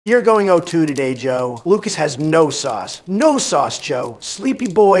You're going 0-2 today, Joe. Lucas has no sauce. No sauce, Joe. Sleepy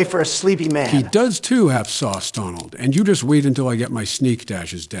boy for a sleepy man. He does too have sauce, Donald. And you just wait until I get my snake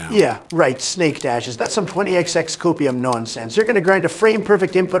dashes down. Yeah, right, snake dashes. That's some 20xx copium nonsense. You're gonna grind a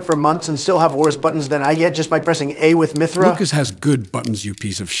frame-perfect input for months and still have worse buttons than I get just by pressing A with Mithra? Lucas has good buttons, you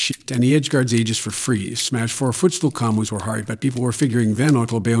piece of shit. And the edge guards ages for free. Smash 4 footstool combos were hard, but people were figuring Van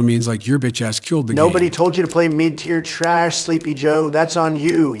Ottelbail means like your bitch ass killed the game. Nobody told you to play mid-tier trash, Sleepy Joe. That's on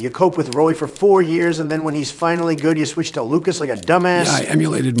you. You cope with Roy for 4 years, and then when he's finally good, you switch to Lucas like a dumbass. Yeah, I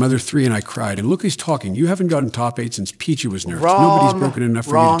emulated Mother 3 and I cried. And look, he's talking. You haven't gotten top 8 since Peachy was nerfed. Nobody's broken enough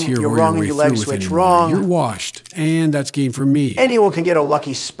for you to tier warrior way through with anymore. You're washed. And that's game for me. Anyone can get a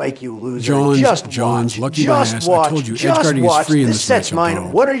lucky spike, you loser. John's lucky my ass. I told you, edge guarding is free in this set's matchup, mine.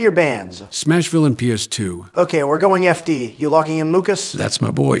 bro. What are your bans? Smashville and PS2. Okay, we're going FD. You locking in Lucas? That's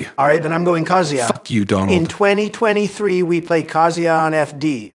my boy. All right, then I'm going Kazuya. Fuck you, Donald. In 2023, we play Kazuya on FD.